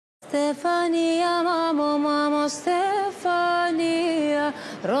Стефанія, мамо, мамо, Стефанія,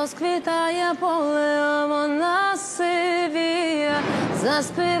 розквітає поле, а вона сивіє.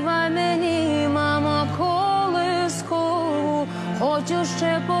 Заспівай мені, мамо, колискову, хочу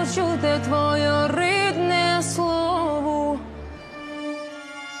ще почути твоє рідне слово.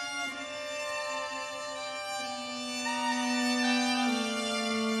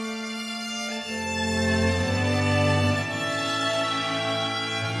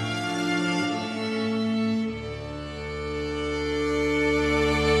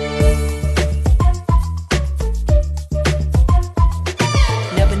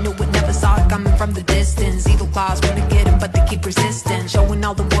 From the distance, evil claws wanna get him, but they keep resisting. Showing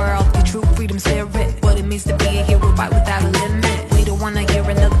all the world the true freedom spirit, what it means to be a hero, fight without a limit. We don't wanna hear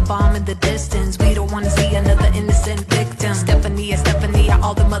another bomb in the distance. We don't wanna see another innocent victim. Stefania, Stefania,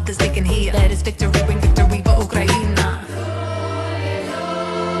 all the mothers they can hear. Let us victory, bring victory for Ukraine.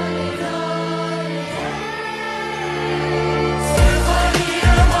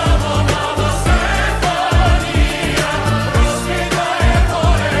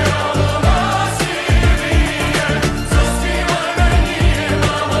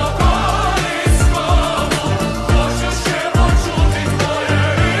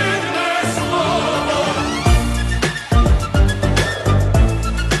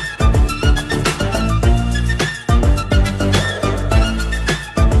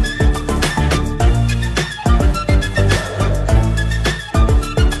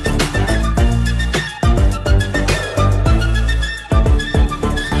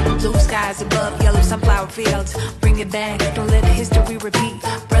 Fields, bring it back, don't let the history repeat.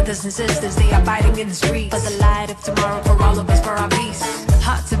 Brothers and sisters, they are fighting in the streets for the light of tomorrow, for all of us, for our peace.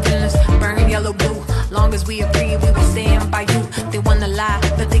 Hearts and feelings, burning yellow, blue. Long as we agree, we will stand by you. They wanna lie,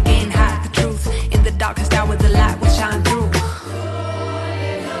 but they can't hide the truth. In the darkest hour, the light will shine through.